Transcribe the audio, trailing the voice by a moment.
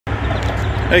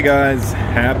Hey guys,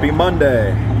 happy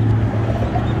Monday.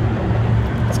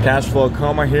 It's Cashflow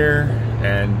Coma here,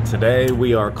 and today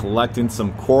we are collecting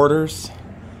some quarters.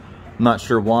 I'm not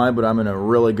sure why, but I'm in a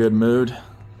really good mood.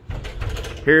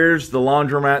 Here's the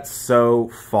laundromat so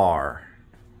far.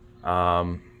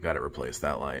 Gotta replace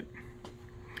that light.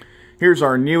 Here's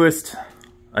our newest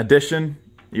addition,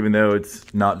 even though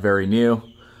it's not very new.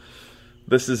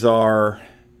 This is our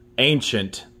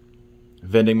ancient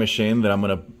vending machine that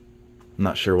I'm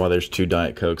not sure why there's 2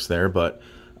 Diet Cokes there, but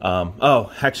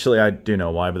oh, actually I do know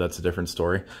why, but that's a different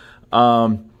story.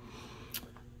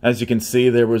 As you can see,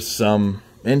 there was some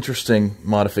interesting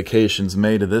modifications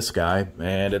made to this guy,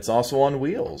 and it's also on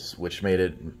wheels, which made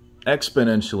it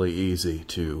exponentially easy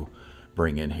to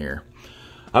bring in here.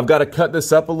 I've got to cut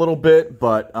this up a little bit,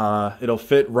 but it'll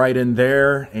fit right in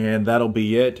there, and that'll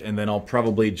be it. And then I'll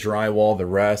probably drywall the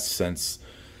rest since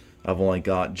I've only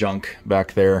got junk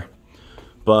back there.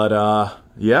 But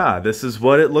yeah, this is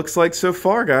what it looks like so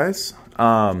far, guys.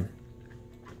 Don't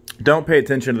pay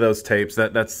attention to those tapes.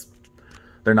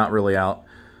 They're not really out.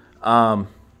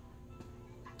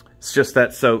 It's just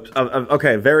that soap.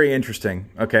 Okay, very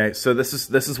interesting. Okay, so this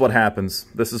is what happens.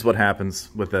 This is what happens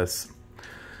with this.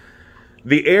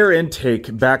 The air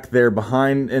intake back there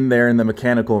in the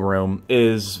mechanical room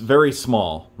is very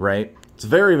small, right? It's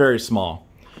very, very small.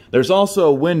 There's also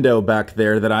a window back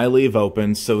there that I leave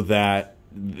open so that,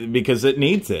 because it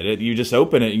needs it. You just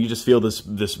open it and you just feel this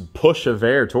push of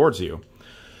air towards you.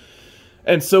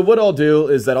 And so what I'll do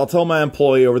is that I'll tell my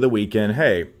employee over the weekend,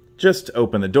 hey, just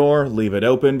open the door, leave it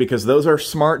open, because those are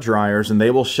smart dryers and they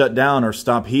will shut down or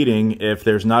stop heating if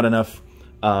there's not enough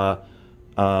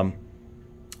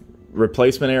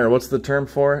replacement air. What's the term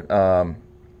for it?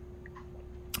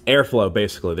 Airflow,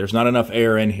 basically. There's not enough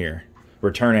air in here.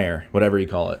 Return air, whatever you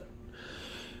call it.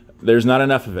 There's not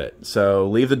enough of it. So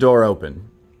leave the door open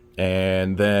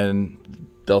and then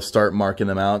they'll start marking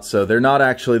them out. So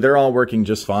they're all working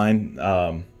just fine.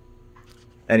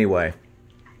 Anyway,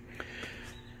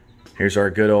 here's our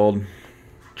good old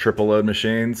triple load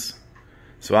machines.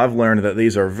 So I've learned that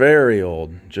these are very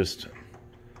old, just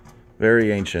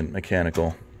very ancient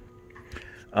mechanical.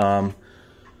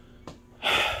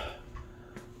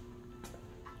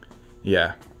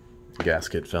 Yeah,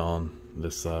 gasket fell on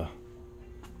this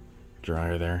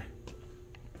dryer there.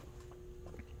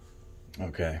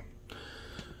 Okay,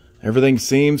 everything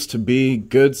seems to be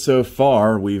good so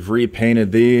far. We've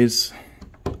repainted these,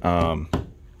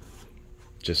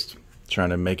 just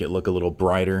trying to make it look a little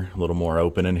brighter, a little more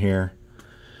open in here.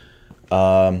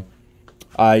 I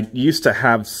used to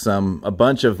have a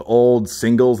bunch of old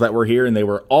singles that were here, and they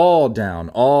were all down,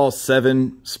 all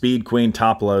 7 Speed Queen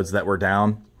top loads that were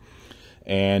down.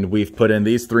 And we've put in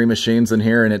these 3 machines in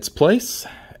here in its place,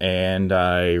 and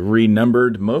I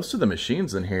renumbered most of the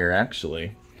machines in here,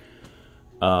 actually.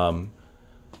 I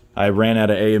ran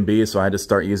out of A and B, so I had to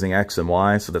start using X and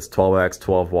Y, so that's 12X,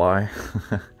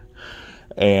 12Y.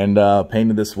 And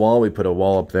painted this wall. We put a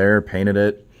wall up there, painted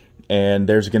it. And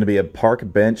there's going to be a park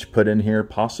bench put in here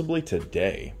possibly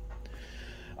today.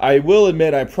 I will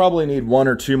admit I probably need 1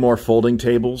 or 2 more folding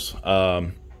tables.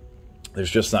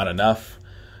 There's just not enough.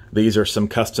 These are some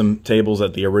custom tables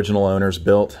that the original owners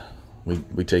built.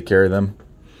 We take care of them.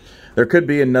 There could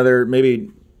be maybe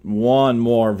 1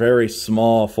 more very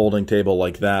small folding table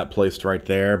like that placed right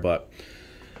there, but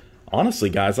honestly,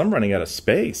 guys, I'm running out of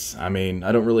space. I mean,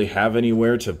 I don't really have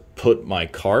anywhere to put my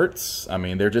carts. I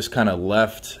mean, they're just kind of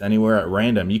left anywhere at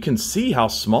random. You can see how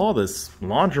small this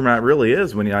laundromat really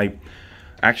is when I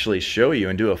actually show you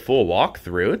and do a full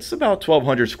walkthrough. It's about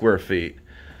 1,200 square feet.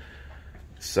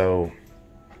 So,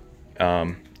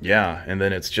 yeah, and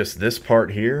then it's just this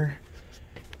part here.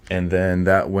 And then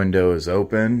that window is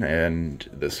open, and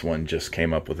this one just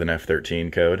came up with an F13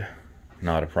 code.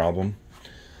 Not a problem.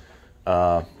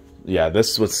 Yeah,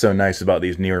 this is what's so nice about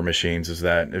these newer machines, is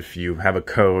that if you have a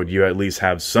code, you at least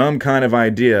have some kind of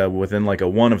idea within like a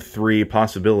 1 of 3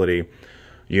 possibility,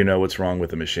 you know what's wrong with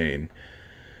the machine.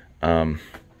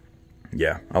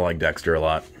 Yeah, I like Dexter a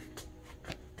lot.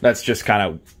 That's just kind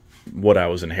of what I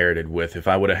was inherited with. If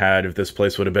this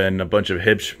place would have been a bunch of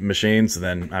Hitch machines,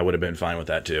 then I would have been fine with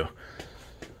that too.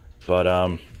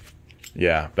 But,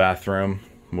 yeah, bathroom,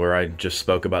 where I just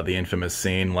spoke about the infamous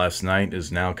scene last night,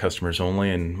 is now customers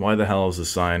only. And why the hell is the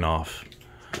sign off?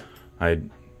 I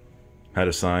had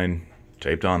a sign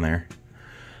taped on there.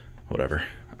 Whatever.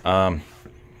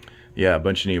 Yeah, a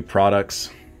bunch of new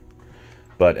products.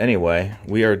 But anyway,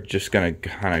 we are just going to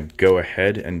kind of go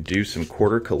ahead and do some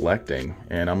quarter collecting.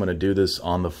 And I'm going to do this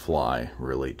on the fly,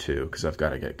 really, too, because I've got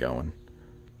to get going.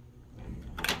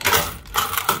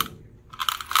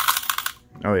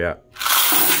 Oh, yeah.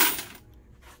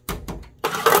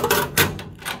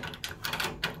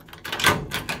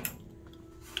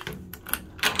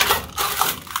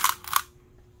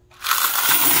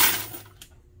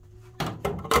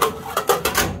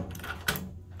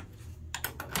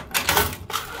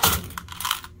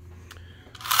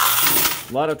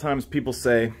 A lot of times people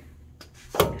say,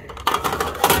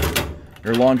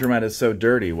 your laundromat is so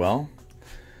dirty. Well,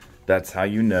 that's how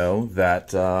you know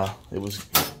that it was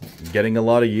getting a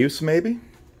lot of use, maybe?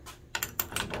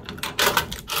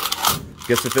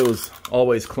 Guess if it was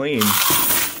always clean,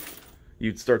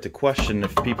 you'd start to question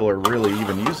if people are really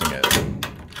even using it.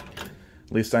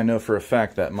 At least I know for a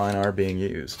fact that mine are being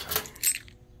used.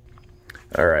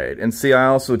 Alright, and see, I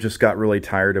also just got really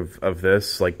tired of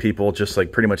this. Like, people just,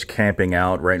 like, pretty much camping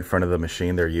out right in front of the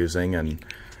machine they're using. And,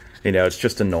 you know, it's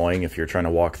just annoying if you're trying to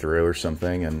walk through or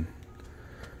something. And,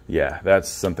 yeah, that's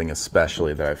something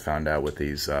especially that I found out with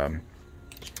these smaller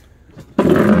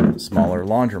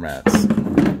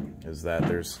laundromats. Is that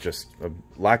there's just a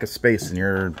lack of space,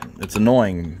 and it's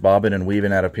annoying bobbing and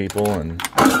weaving out of people. And,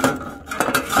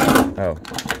 oh,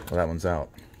 well, that one's out.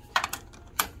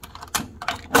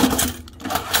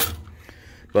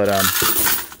 But,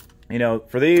 you know,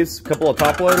 for these couple of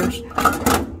top loaders,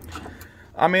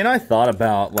 I mean, I thought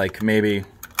about, like, maybe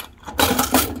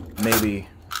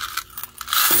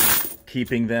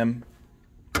keeping them,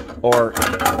 or,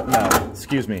 no,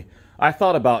 excuse me. I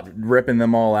thought about ripping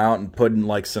them all out and putting,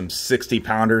 like, some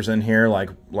 60-pounders in here, like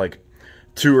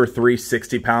 2 or 3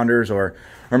 60-pounders, or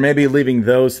maybe leaving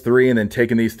those 3 and then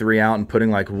taking these 3 out and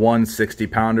putting, like, 1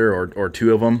 60-pounder or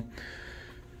 2 of them.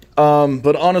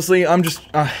 But honestly, I'm just,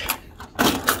 to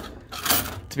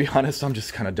be honest, I'm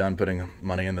just kind of done putting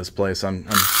money in this place. I'm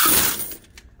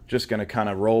just going to kind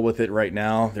of roll with it right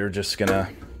now. They're just going to,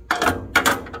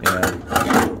 you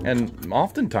know, and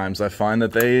oftentimes I find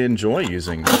that they enjoy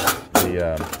using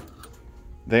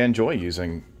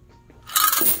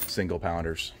single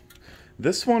pounders.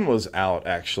 This one was out,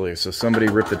 actually, so somebody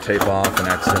ripped the tape off and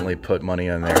accidentally put money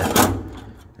in there.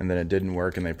 And then it didn't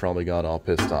work, and they probably got all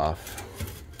pissed off.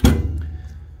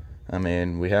 I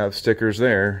mean, we have stickers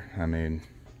there. I mean,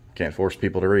 can't force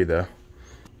people to read, though.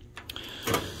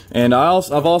 And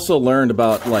I've also learned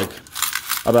about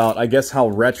I guess how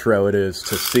retro it is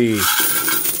to see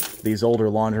these older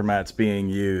laundromats being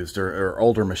used, or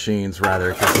older machines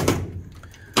rather.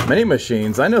 'Cause many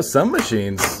machines, I know some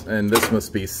machines, and this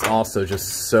must be also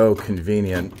just so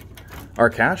convenient, are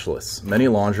cashless. Many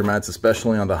laundromats,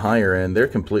 especially on the higher end, they're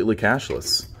completely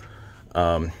cashless.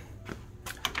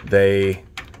 They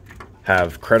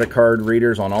have credit card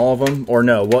readers on all of them, or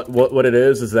no, what it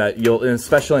is that you'll,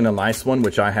 especially in a nice one,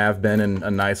 which I have been in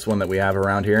a nice one that we have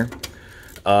around here,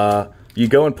 you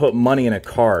go and put money in a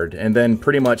card, and then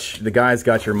pretty much the guy's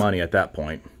got your money at that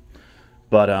point.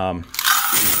 But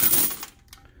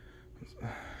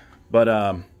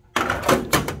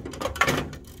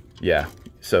yeah,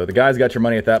 so the guy's got your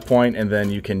money at that point, and then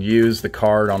you can use the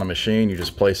card on a machine. You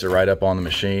just place it right up on the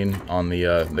machine, on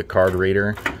the card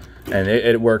reader. And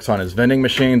it works on his vending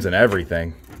machines and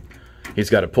everything. He's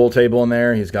got a pool table in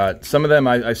there. He's got, some of them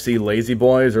I see lazy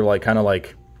boys, or like kind of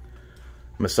like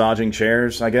massaging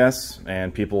chairs, I guess.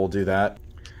 And people will do that.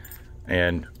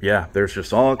 And yeah, there's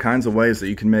just all kinds of ways that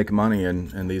you can make money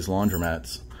in these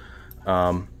laundromats.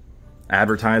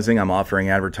 Advertising, I'm offering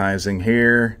advertising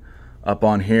here, up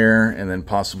on here, and then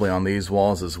possibly on these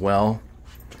walls as well.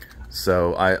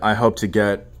 So I hope to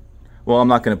get, well, I'm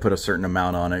not going to put a certain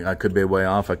amount on it. I could be way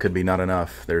off. I could be not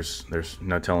enough. There's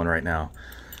no telling right now.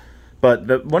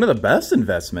 But one of the best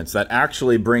investments that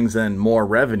actually brings in more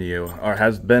revenue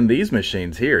has been these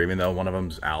machines here, even though one of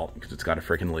them's out because it's got a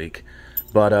freaking leak.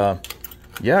 But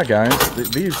yeah,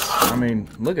 guys, these, I mean,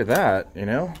 look at that, you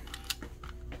know?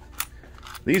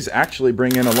 These actually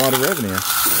bring in a lot of revenue.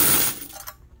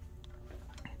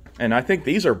 And I think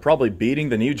these are probably beating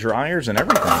the new dryers and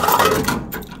everything.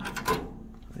 So,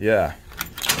 yeah,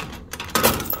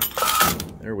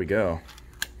 there we go.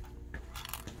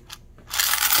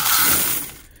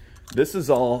 This is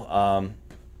all,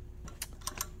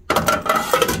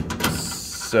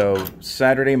 so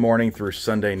Saturday morning through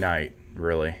Sunday night,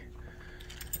 really.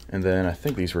 And then I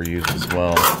think these were used as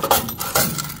well,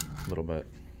 a little bit.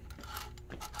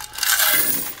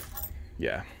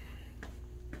 Yeah.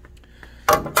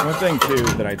 One thing too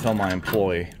that I tell my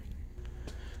employee,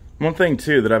 one thing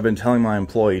too that I've been telling my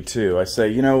employee too, I say,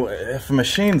 you know, if a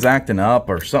machine's acting up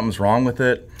or something's wrong with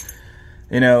it,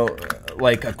 you know,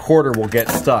 like a quarter will get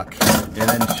stuck and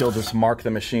then she'll just mark the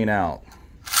machine out.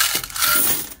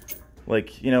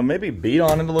 Like, you know, maybe beat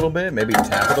on it a little bit, maybe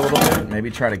tap it a little bit, maybe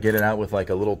try to get it out with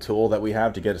like a little tool that we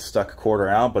have to get a stuck quarter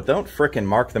out, but don't frickin'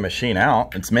 mark the machine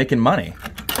out. It's making money.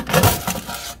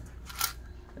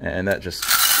 And that just,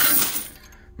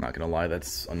 I'm not gonna lie,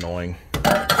 that's annoying.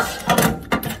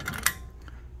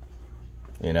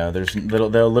 You know,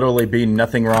 there'll literally be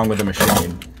nothing wrong with the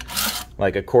machine.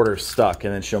 Like a quarter stuck,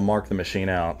 and then she'll mark the machine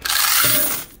out.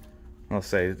 I'll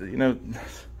say, you know,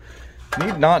 can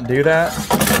you not do that?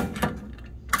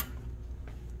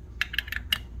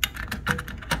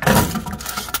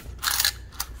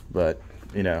 But,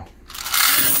 you know,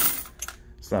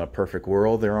 it's not a perfect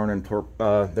world. There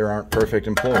aren't perfect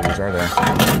employees, are there?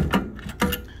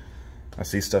 I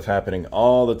see stuff happening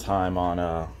all the time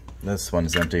on, this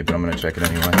one's empty, but I'm going to check it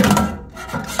anyway.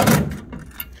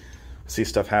 I see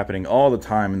stuff happening all the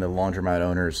time in the laundromat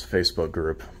owners Facebook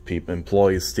group.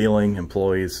 Employees stealing,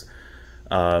 employees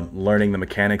learning the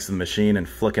mechanics of the machine and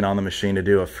flicking on the machine to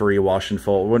do a free wash and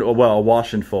fold. Well, a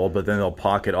wash and fold, but then they'll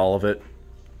pocket all of it.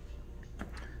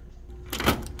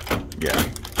 Yeah.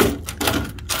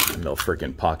 And they'll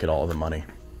freaking pocket all of the money.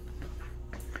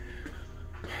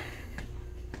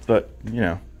 But, you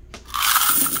know.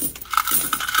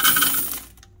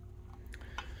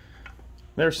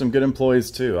 There's some good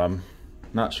employees too. I'm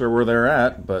not sure where they're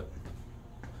at, but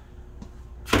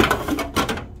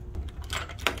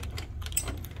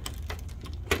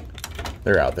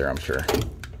they're out there, I'm sure.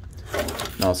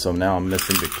 And also now I'm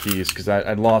missing the keys because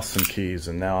I lost some keys,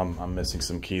 and now I'm missing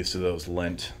some keys to those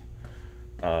lint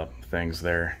things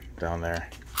there, down there.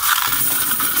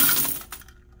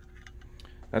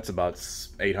 That's about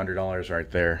 $800 right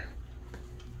there.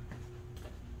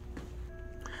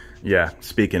 Yeah,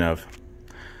 speaking of,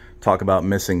 talk about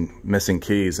missing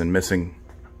keys and missing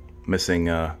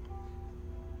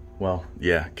well,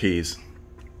 yeah, keys.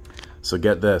 So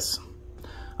get this.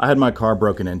 I had my car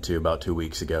broken into about 2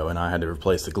 weeks ago, and I had to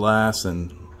replace the glass,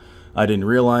 and I didn't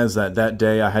realize that that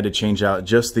day I had to change out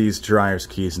just these driver's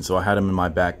keys, and so I had them in my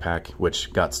backpack,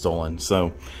 which got stolen.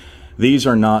 So these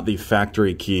are not the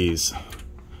factory keys.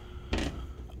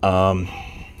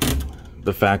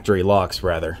 The factory locks,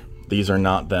 rather. These are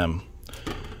not them,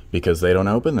 because they don't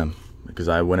open them, because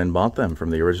I went and bought them from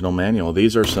the original manual.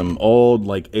 These are some old,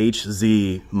 like,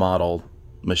 HZ model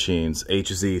machines,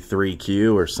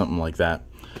 HZ3Q or something like that.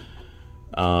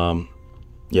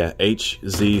 Yeah,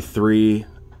 HZ3Q,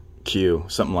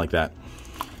 something like that.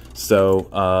 So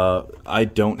I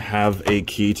don't have a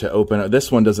key to open.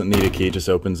 This one doesn't need a key, it just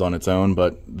opens on its own,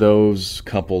 but those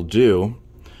couple do.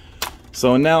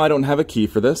 So now I don't have a key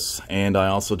for this, and I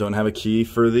also don't have a key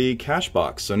for the cash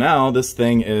box. So now this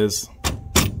thing is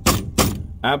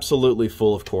absolutely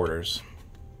full of quarters.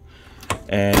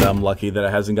 And I'm lucky that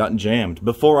it hasn't gotten jammed.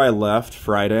 Before I left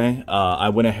Friday, I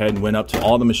went ahead and went up to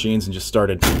all the machines and just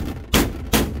started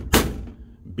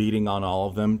beating on all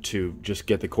of them to just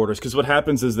get the quarters. Because what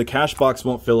happens is the cash box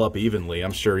won't fill up evenly.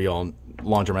 I'm sure y'all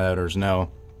laundromat owners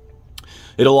know.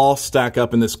 It'll all stack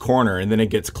up in this corner, and then it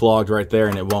gets clogged right there,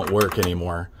 and it won't work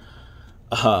anymore.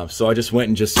 So I just went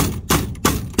and just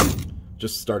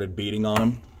started beating on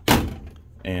them.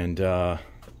 And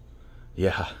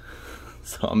yeah,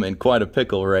 so I'm in quite a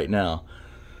pickle right now.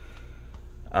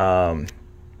 I'm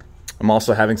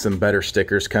also having some better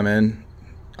stickers come in.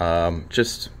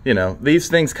 Just, you know, these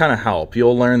things kind of help.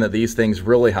 You'll learn that these things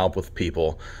really help with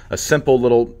people. A simple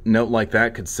little note like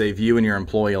that could save you and your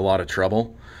employee a lot of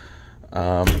trouble.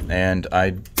 And I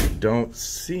don't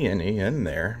see any in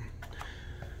there.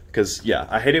 Because, yeah,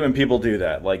 I hate it when people do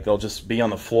that. Like, they'll just be on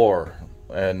the floor,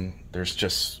 and there's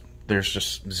just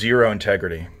zero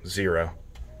integrity. Zero.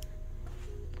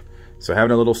 So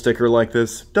having a little sticker like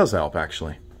this does help,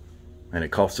 actually. And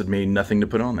it costed me nothing to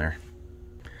put on there.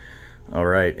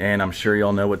 Alright, and I'm sure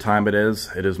y'all know what time it is.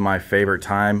 It is my favorite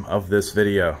time of this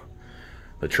video.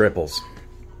 The triples.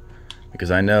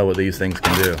 Because I know what these things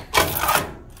can do.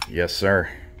 Yes, sir.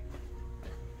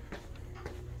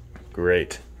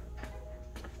 Great.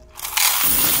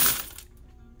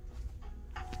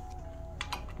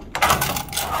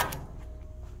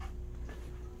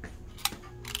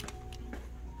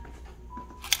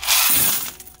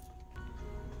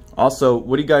 Also,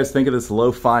 what do you guys think of this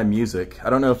lo-fi music? I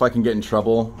don't know if I can get in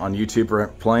trouble on YouTube for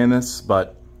playing this,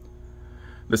 but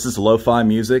this is lo-fi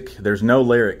music. There's no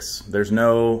lyrics. There's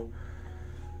no,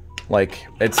 like,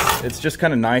 it's just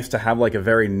kind of nice to have like a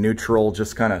very neutral,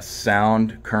 just kind of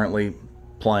sound currently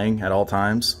playing at all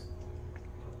times.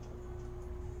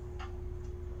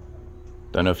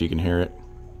 Don't know if you can hear it.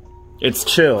 It's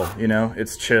chill, you know,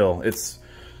 it's chill.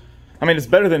 I mean, it's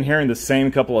better than hearing the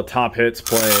same couple of top hits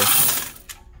play.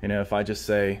 You know, if I just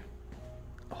say,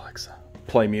 Alexa,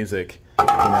 play music, you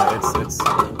know,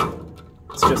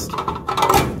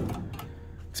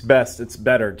 it's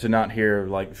better to not hear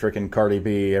like freaking Cardi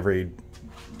B every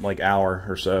like hour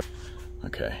or so.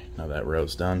 Okay, now that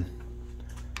row's done.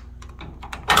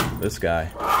 This guy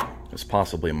is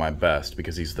possibly my best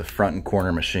because he's the front and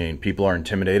corner machine. People are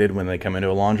intimidated when they come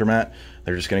into a laundromat.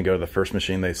 They're just gonna go to the first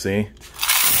machine they see.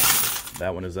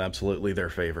 That one is absolutely their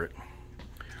favorite.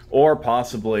 Or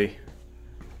possibly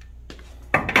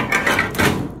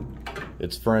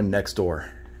its friend next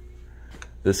door.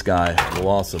 This guy will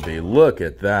also be. Look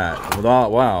at that.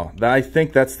 Wow. I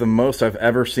think that's the most I've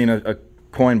ever seen a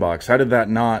coin box. How did that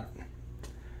not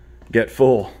get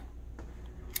full?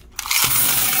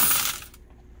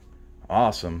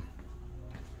 Awesome.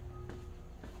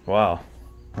 Wow.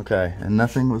 Okay. And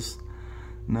nothing was...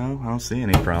 No, I don't see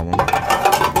any problem.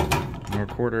 Our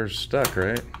quarter's stuck,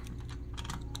 right?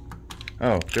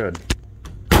 Oh, good.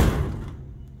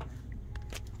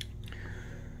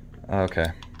 Okay.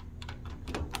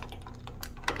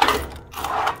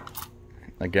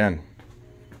 Again.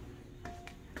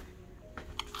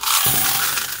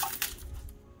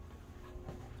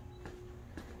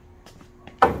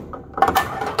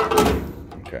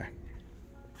 Okay.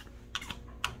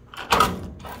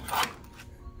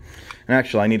 And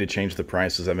actually, I need to change the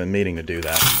prices. I've been meaning to do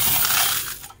that.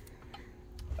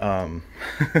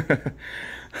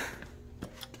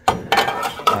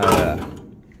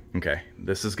 Okay,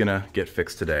 this is gonna get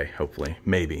fixed today, hopefully.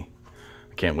 Maybe.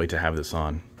 I can't wait to have this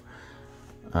on.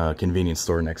 Convenience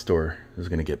store next door is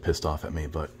gonna get pissed off at me,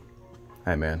 but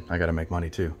hey man, I gotta make money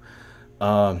too.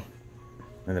 And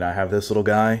then I have this little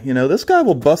guy. You know, this guy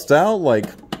will bust out like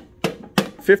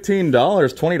 $15,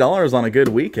 $20 on a good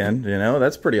weekend. You know,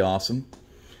 that's pretty awesome.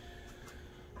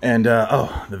 And,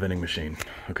 oh, the vending machine.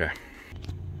 Okay.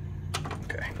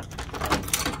 Okay.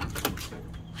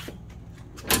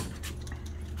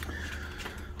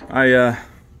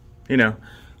 You know,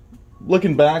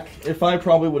 looking back, if I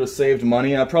probably would have saved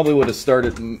money, I probably would have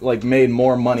started, like, made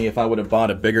more money if I would have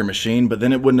bought a bigger machine, but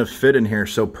then it wouldn't have fit in here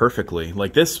so perfectly.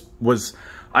 Like, this was,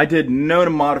 I did no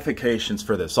modifications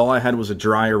for this. All I had was a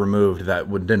dryer removed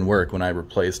that didn't work when I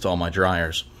replaced all my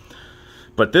dryers.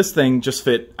 But this thing just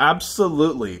fit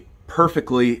absolutely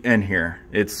perfectly in here.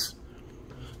 It's,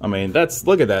 I mean, that's,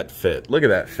 look at that fit. Look at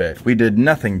that fit. We did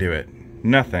nothing to it.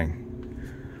 Nothing.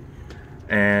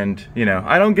 And, you know,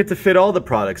 I don't get to fit all the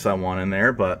products I want in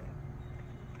there, but,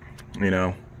 you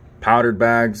know, powdered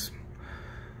bags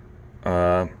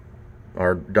are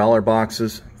dollar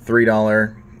boxes,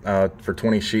 $3 for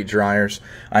 20 sheet dryers.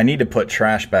 I need to put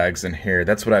trash bags in here.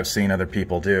 That's what I've seen other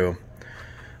people do.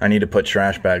 I need to put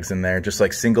trash bags in there, just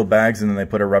like single bags, and then they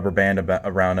put a rubber band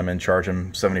around them and charge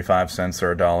them 75 cents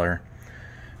or $1.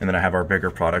 And then I have our bigger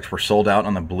products. We're sold out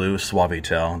on the blue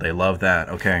Suavitel. They love that.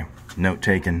 Okay, note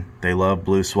taken. They love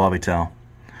blue Suavitel.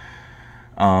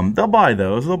 They'll buy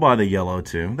those. They'll buy the yellow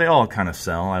too. They all kind of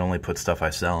sell. I only put stuff I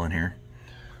sell in here.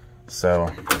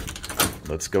 So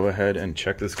let's go ahead and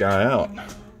check this guy out.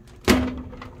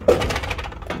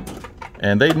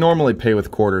 And they normally pay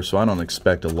with quarters, so I don't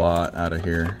expect a lot out of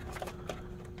here.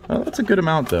 Oh, that's a good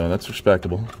amount though. That's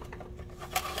respectable.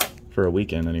 For a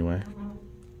weekend anyway.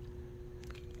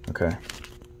 Okay.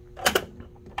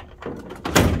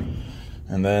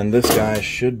 And then this guy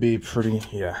should be pretty,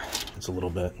 yeah, it's a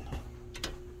little bit.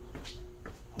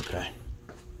 Okay.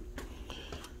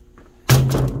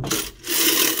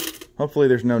 Hopefully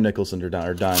there's no nickels or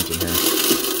dimes in here.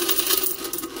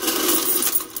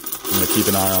 I'm gonna keep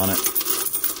an eye on it.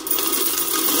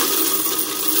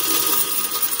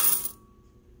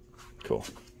 Cool.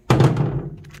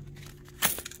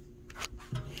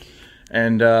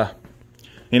 And,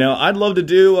 you know, I'd love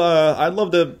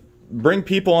to bring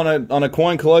people on a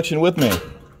coin collection with me.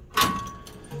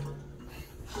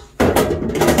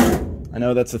 I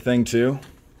know that's a thing too.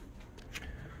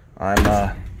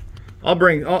 I'll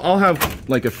have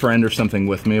like a friend or something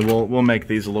with me. We'll make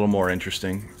these a little more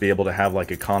interesting. Be able to have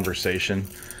like a conversation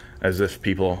as if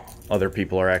other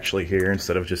people are actually here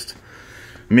instead of just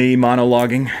me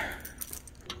monologuing.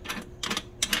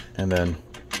 And then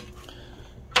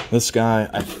this guy,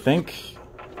 I think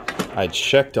I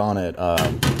checked on it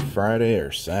Friday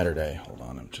or Saturday. Hold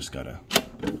on, I've just gotta,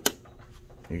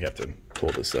 you have to pull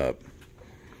this up.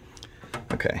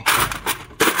 Okay,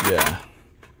 yeah.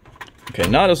 Okay,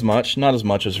 not as much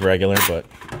as regular, but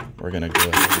we're gonna go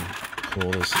ahead and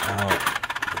pull this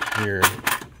out here.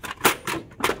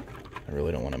 I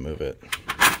really don't want to move it.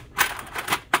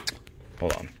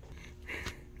 Hold on.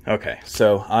 Okay,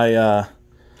 so I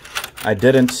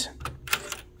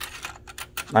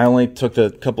only took the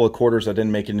couple of quarters. I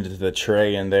didn't make it into the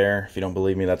tray in there. If you don't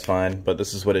believe me, that's fine. But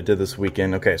this is what it did this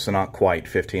weekend. Okay, so not quite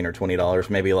 $15 or $20,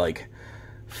 maybe like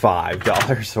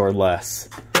 $5 or less.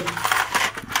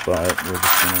 But we're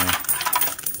just gonna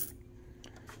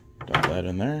dump that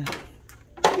in there.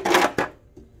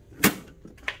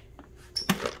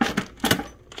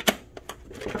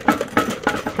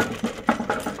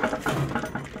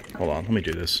 Hold on, let me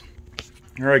do this.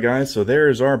 All right, guys, so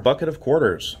there's our bucket of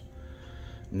quarters.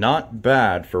 Not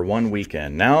bad for one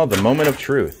weekend. Now, the moment of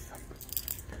truth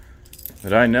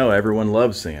that I know everyone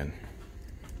loves seeing.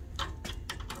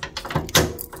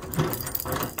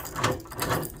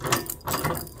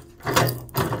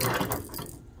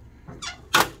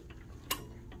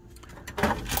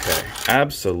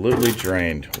 Absolutely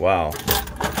drained. Wow.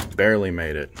 Barely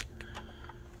made it.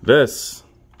 This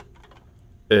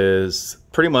is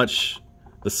pretty much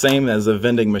the same as a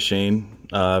vending machine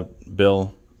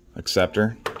bill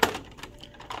acceptor,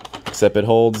 except it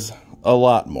holds a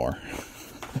lot more.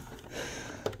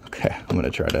 Okay, I'm gonna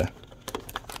try to.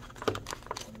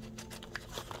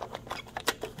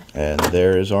 And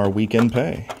there is our weekend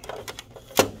pay.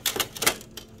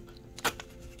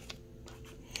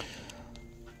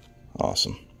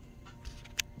 Awesome.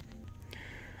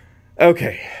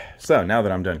 Okay, so now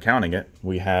that I'm done counting it,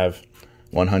 we have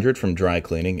 100 from dry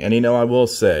cleaning. And you know, I will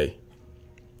say,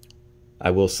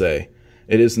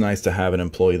 it is nice to have an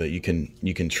employee that you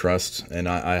can trust. And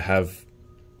I have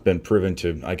been proven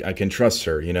to, I can trust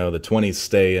her. You know, the 20s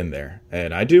stay in there.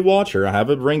 And I do watch her. I have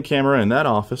a Ring camera in that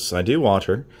office. I do watch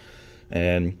her.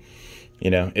 And,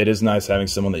 you know, it is nice having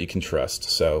someone that you can trust.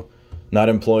 So, not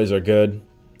employees are good.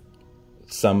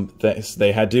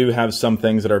 They do have some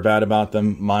things that are bad about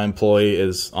them. My employee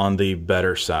is on the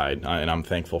better side, and I'm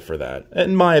thankful for that,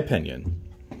 in my opinion.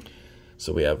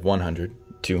 So we have 100,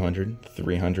 200,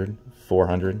 300,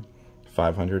 400,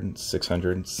 500,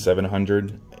 600,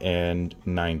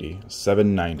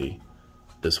 790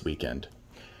 this weekend.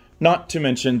 Not to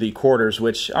mention the quarters,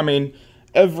 which, I mean,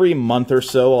 every month or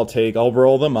so I'll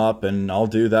roll them up and I'll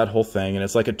do that whole thing, and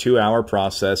it's like a 2-hour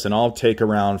process, and I'll take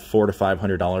around $400 to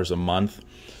 $500 a month.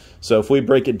 So if we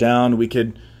break it down, we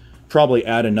could probably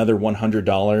add another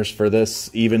 $100 for this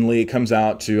evenly. It comes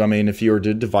out to, I mean, if you were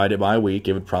to divide it by a week,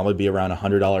 it would probably be around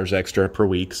 $100 extra per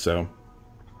week. So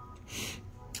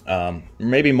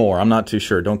maybe more. I'm not too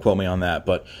sure. Don't quote me on that.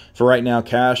 But for right now,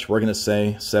 cash, we're going to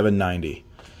say $790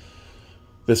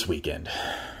 this weekend.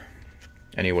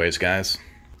 Anyways, guys,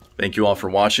 thank you all for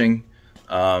watching.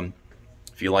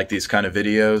 If you like these kind of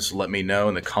videos, let me know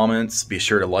in the comments. Be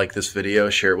sure to like this video,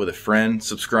 share it with a friend,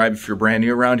 subscribe if you're brand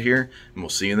new around here, and we'll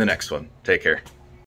see you in the next one. Take care.